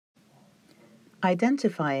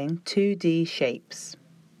Identifying 2D shapes.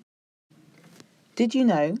 Did you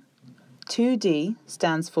know 2D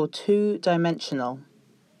stands for two-dimensional?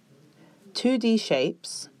 2D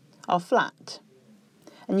shapes are flat,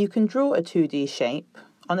 and you can draw a 2D shape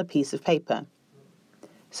on a piece of paper.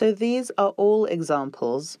 So these are all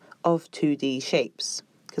examples of 2D shapes,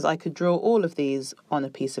 because I could draw all of these on a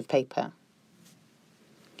piece of paper.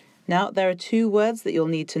 Now, there are two words that you'll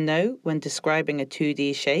need to know when describing a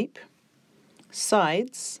 2D shape: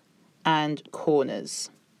 sides and corners.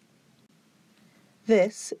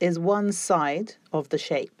 This is one side of the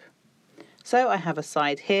shape. So I have a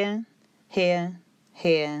side here, here,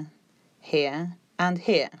 here, here, and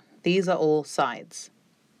here. These are all sides.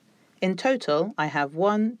 In total, I have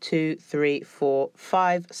 1, 2, 3, 4,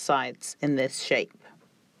 5 sides in this shape.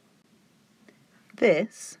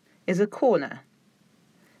 This is a corner.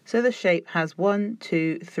 So the shape has 1,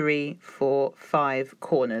 2, 3, 4, 5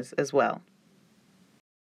 corners as well.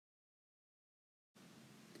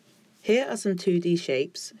 Here are some 2D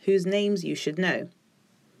shapes whose names you should know.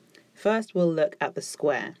 First, we'll look at the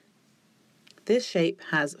square. This shape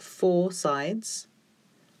has 4 sides.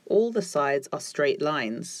 All the sides are straight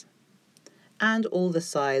lines, and all the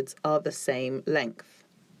sides are the same length.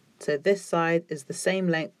 So this side is the same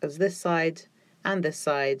length as this side, and this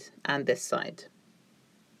side, and this side.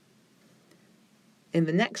 In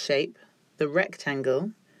the next shape, the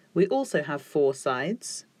rectangle, we also have 4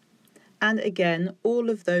 sides. And again,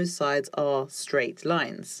 all of those sides are straight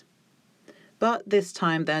lines. But this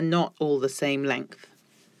time they're not all the same length.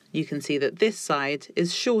 You can see that this side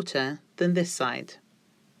is shorter than this side.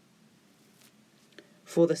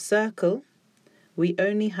 For the circle, we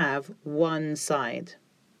only have one side.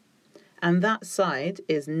 And that side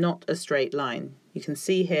is not a straight line. You can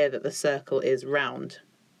see here that the circle is round.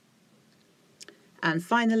 And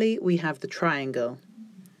finally, we have the triangle.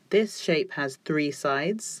 This shape has 3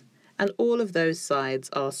 sides, and all of those sides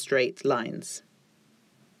are straight lines.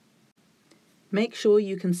 Make sure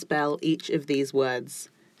you can spell each of these words: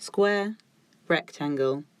 square,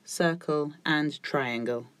 rectangle, circle, and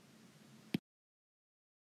triangle.